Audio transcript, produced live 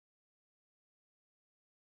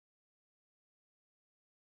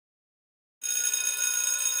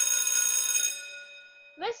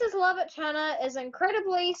Mrs. Lovett Turner is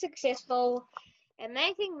incredibly successful at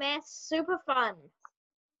making maths super fun.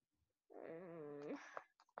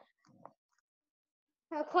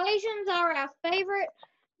 Equations are our favorite,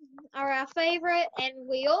 and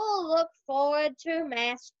we all look forward to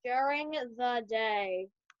maths during the day.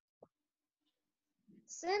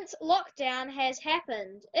 Since lockdown has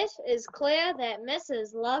happened, it is clear that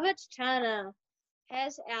Mrs. Lovett Turner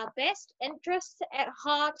has our best interests at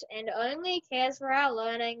heart and only cares for our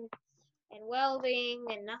learning and well-being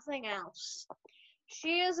and nothing else.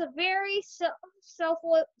 She is a very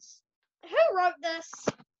selfless. Who wrote this?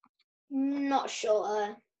 Not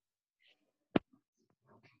sure.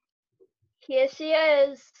 Here she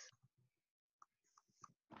is.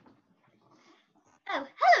 Oh,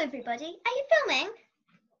 hello everybody. Are you filming?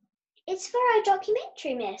 It's for our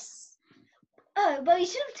documentary, miss. Oh, well you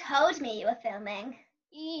should have told me you were filming.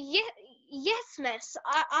 Yes, miss.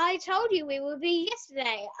 I told you we would be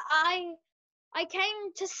yesterday. I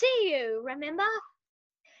came to see you, remember?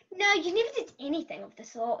 No, you never did anything of the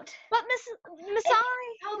sort. But Miss If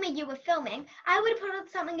you told me you were filming, I would have put on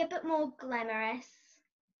something a bit more glamorous.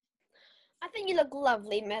 I think you look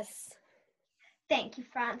lovely, miss. Thank you,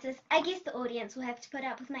 Frances. I guess the audience will have to put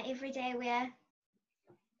up with my everyday wear.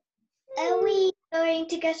 Are we going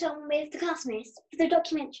to get on with the class, miss, for the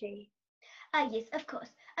documentary? Yes, of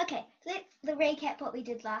course. Okay, let's recap what we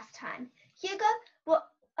did last time. Hugo,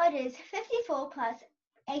 what it is 54 plus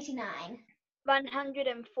 89.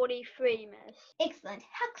 143, miss. Excellent.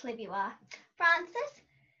 How clever you are. Francis,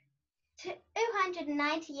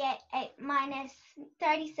 298 minus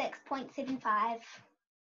 36.75.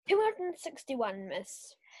 261,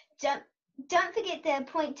 miss. Don't forget the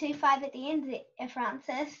 0.25 at the end there,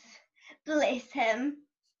 Francis. Bless him.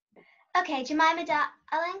 Okay, Jemima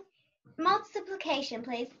darling, multiplication,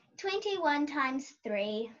 please. 21 times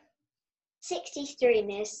 3. 63,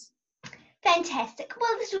 miss. Fantastic.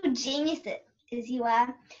 Well, little genius as you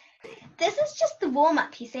are. This is just the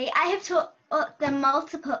warm-up, you see. I have taught them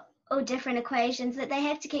multiple or different equations that they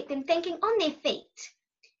have to keep them thinking on their feet.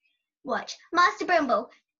 Watch. Master Brimble,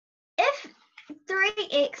 if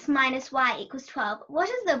 3x minus y equals 12, what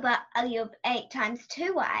is the value of 8 times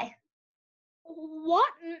 2y?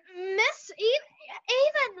 What, miss?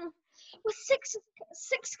 Even with six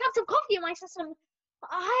cups of coffee in my system,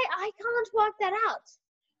 I can't work that out.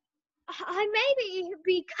 I may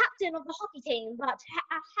be captain of the hockey team, but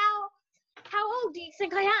how old do you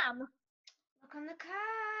think I am? Look on the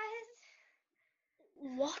cards.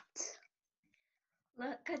 What?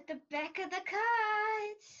 Look at the back of the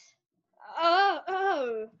cards.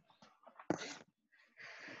 Oh.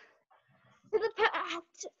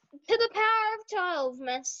 To the power of 12,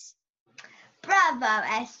 miss. Bravo,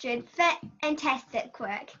 Astrid. Fantastic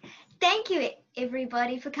work. Thank you,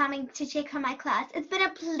 everybody, for coming to check on my class. It's been a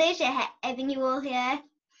pleasure having you all here.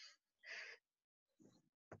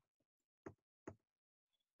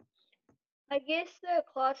 I guess the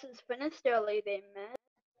class is finished early then,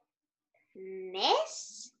 miss.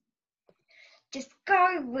 Miss? Just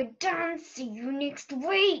go. We're done. See you next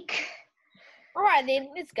week. All right then,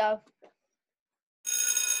 let's go.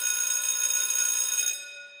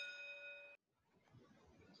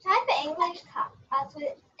 Time for English class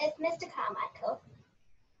with Mr. Carmichael,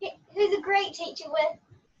 who's a great teacher with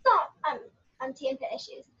some temper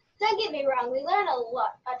issues. Don't get me wrong, we learn a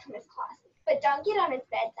lot from his classes, but don't get on his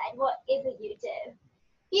bad side, whatever you do. A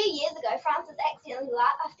few years ago, Francis accidentally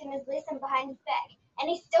laughed in his lesson behind his back, and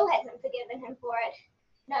he still hasn't forgiven him for it.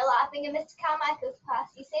 No laughing in Mr. Carmichael's class,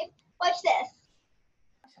 you see. Watch this.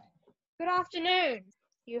 Good afternoon,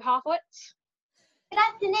 you halfwits. Good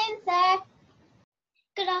afternoon, sir.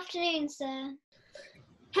 Good afternoon, sir.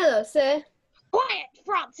 Hello, sir. Quiet,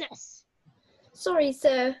 Francis. Sorry,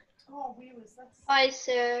 sir. Hi,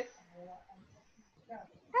 sir.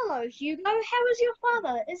 Hello, Hugo. How is your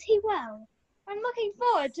father? Is he well? I'm looking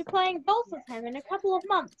forward to playing golf with him in a couple of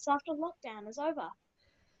months after lockdown is over.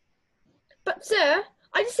 But, sir,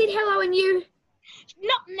 I just said hello and you...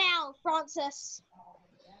 Not now, Francis.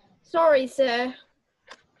 Sorry, sir.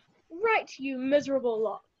 Right, you miserable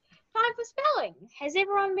lot. Time for spelling. Has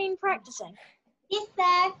everyone been practicing? Yes,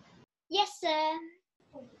 sir. Yes, sir.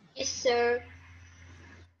 Yes, sir.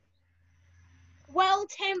 Well,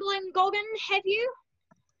 Tamblin Goggin, have you?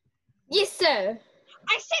 Yes, sir.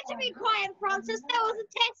 I said to be quiet, Francis. That was a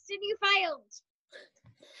test and you failed.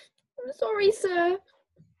 I'm sorry, sir.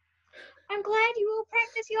 I'm glad you will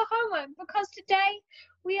practice your homework because today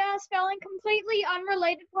we are spelling completely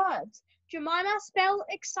unrelated words. Jemima, spell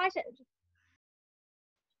excited.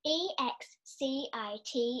 EXCITED.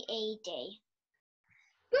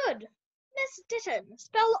 Good. Miss Ditton,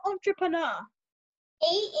 spell entrepreneur.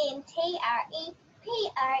 ENTREPRENEUR,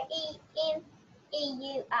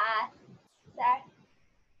 sir.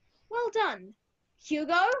 Well done.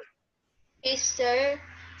 Hugo, Yes, sir.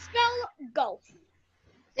 spell golf.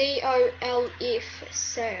 GOLF,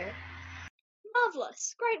 sir.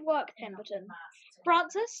 Marvellous. Great work, Pemberton.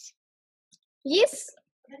 Francis, Yes?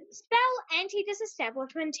 spell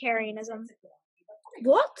anti-disestablishmentarianism.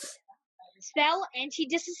 What? Spell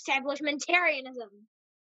anti-disestablishmentarianism.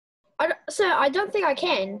 Sir, I don't think I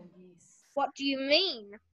can. What do you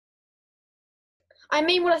mean? I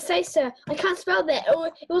mean what I say, sir. I can't spell that.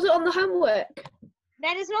 It wasn't on the homework.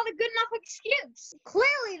 That is not a good enough excuse.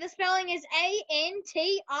 Clearly, the spelling is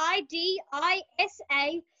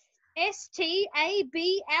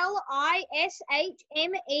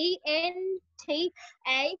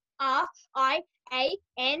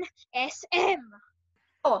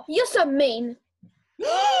Oh, you're so mean.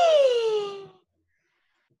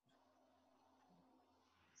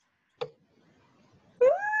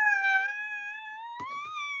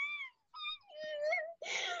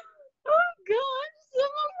 Oh God!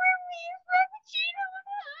 Someone bring me a frappuccino.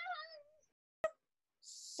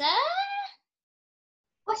 Sir?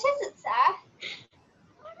 What is it, sir?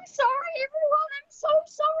 I'm sorry, everyone. I'm so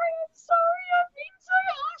sorry. I'm sorry. I've been so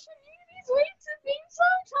harsh on you. These weeks have been so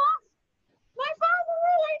tough. My father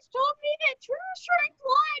always taught me that true strength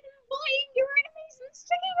lied in bullying your enemies and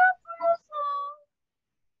sticking up for yourself.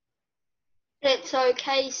 That's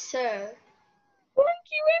okay, sir. Thank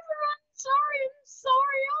you, everyone. I'm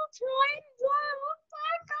sorry. I'll try and look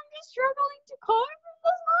back. I'm just struggling to cope with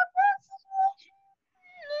this hard situation.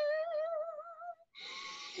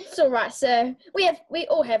 It's alright, sir. We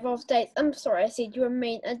all have off days. I'm sorry I said you were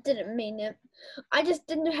mean. I didn't mean it. I just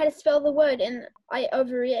didn't know how to spell the word and I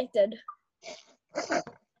overreacted.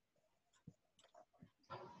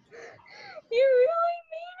 You really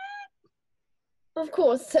mean it? Of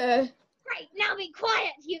course, sir. Great, now be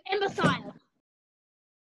quiet, you imbecile.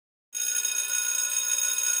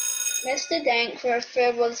 Mr. Dankworth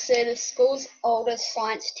was the school's oldest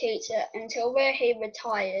science teacher until he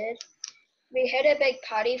retired. We had a big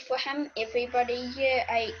party for him. Everybody here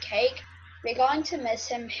ate cake. We're going to miss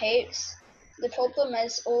him heaps. The problem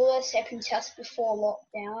is all this happened just before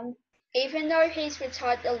lockdown. Even though he's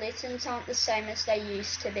retired, the lessons aren't the same as they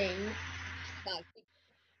used to be.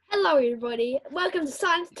 Hello, everybody. Welcome to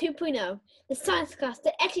Science 2.0, the science class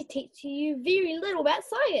that actually teaches you very little about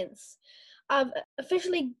science. I've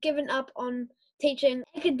officially given up on teaching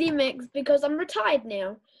academics because I'm retired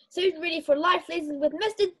now. So who's ready for life lessons with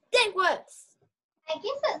Mr. Dankworth? I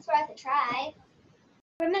guess it's worth a try.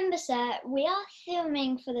 Remember, sir, we are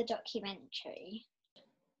filming for the documentary.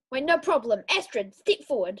 Wait, no problem. Astrid, step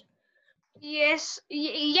forward. Yes,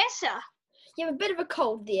 yes, sir. You have a bit of a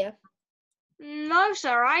cold there. No,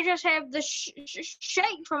 sir, I just have the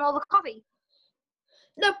shake from all the coffee.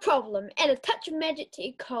 No problem. Add a touch of magic to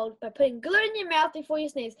your cold by putting glue in your mouth before you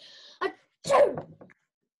sneeze. Achoo!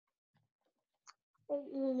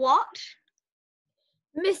 What?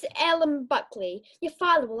 Miss Ellen Buckley, your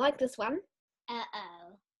father will like this one.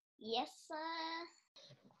 Uh-oh. Yes, sir.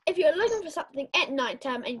 If you're looking for something at night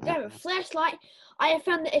time and you don't have a flashlight, I have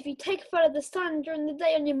found that if you take a photo of the sun during the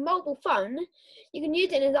day on your mobile phone, you can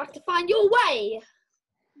use it in the dark to find your way.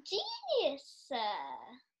 Genius, sir.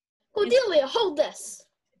 Cordelia, hold this.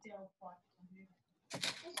 This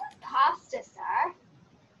is pasta, sir.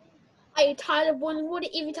 Are you tired of boiling water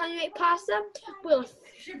every time you make pasta? Boil a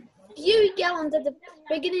few gallons at the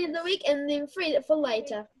beginning of the week and then freeze it for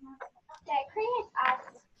later. That creates us,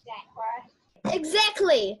 Dankworth.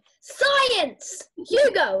 Exactly! Science!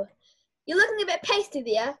 Hugo! You're looking a bit pasty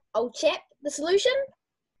there, old chap. The solution?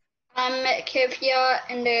 Caviar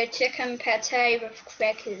and a chicken pate with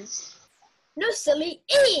crackers. No, silly.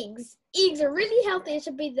 Eggs! Eggs are really healthy. It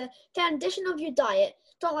should be the foundation of your diet.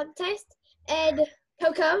 Don't like the taste? Add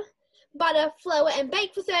cocoa, butter, flour, and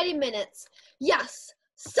bake for 30 minutes. Yes!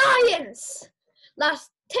 Science!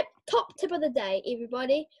 Top tip of the day,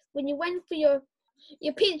 everybody. When you went for your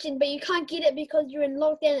pension, but you can't get it because you're in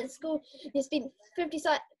lockdown at school, you spent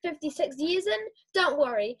 56 years in, don't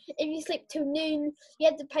worry. If you sleep till noon, you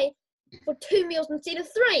have to pay for 2 meals instead of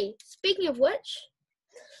 3. Speaking of which...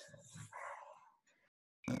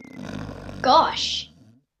 Gosh.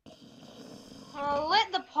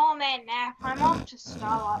 Let the poor man nap. I'm off to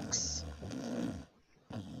Starbucks.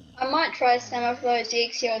 I might try some of those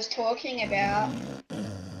eggs he was talking about.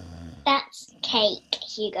 That's cake,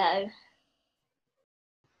 Hugo.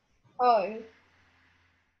 Oh.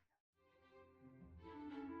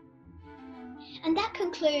 And that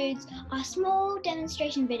concludes our small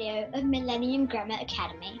demonstration video of Millennium Grammar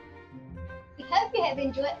Academy. We hope you have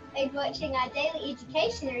enjoyed watching our daily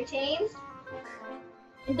education routines.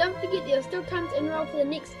 And don't forget there are still time to enroll for the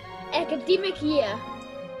next academic year.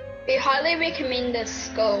 We highly recommend this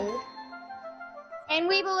school. And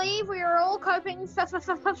we believe we are all coping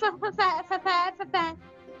fantastically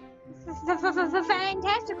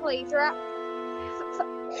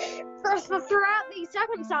throughout these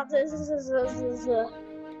circumstances.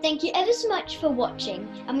 Thank you ever so much for watching,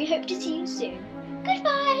 and we hope to see you soon.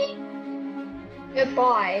 Goodbye!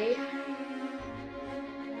 Goodbye.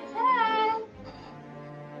 Ta-da!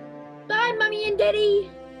 Bye, Mummy and Daddy.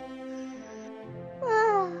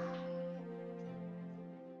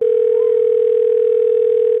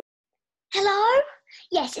 Hello?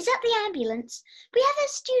 Yes, is that the ambulance? We have a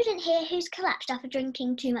student here who's collapsed after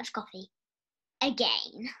drinking too much coffee.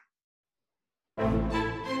 Again.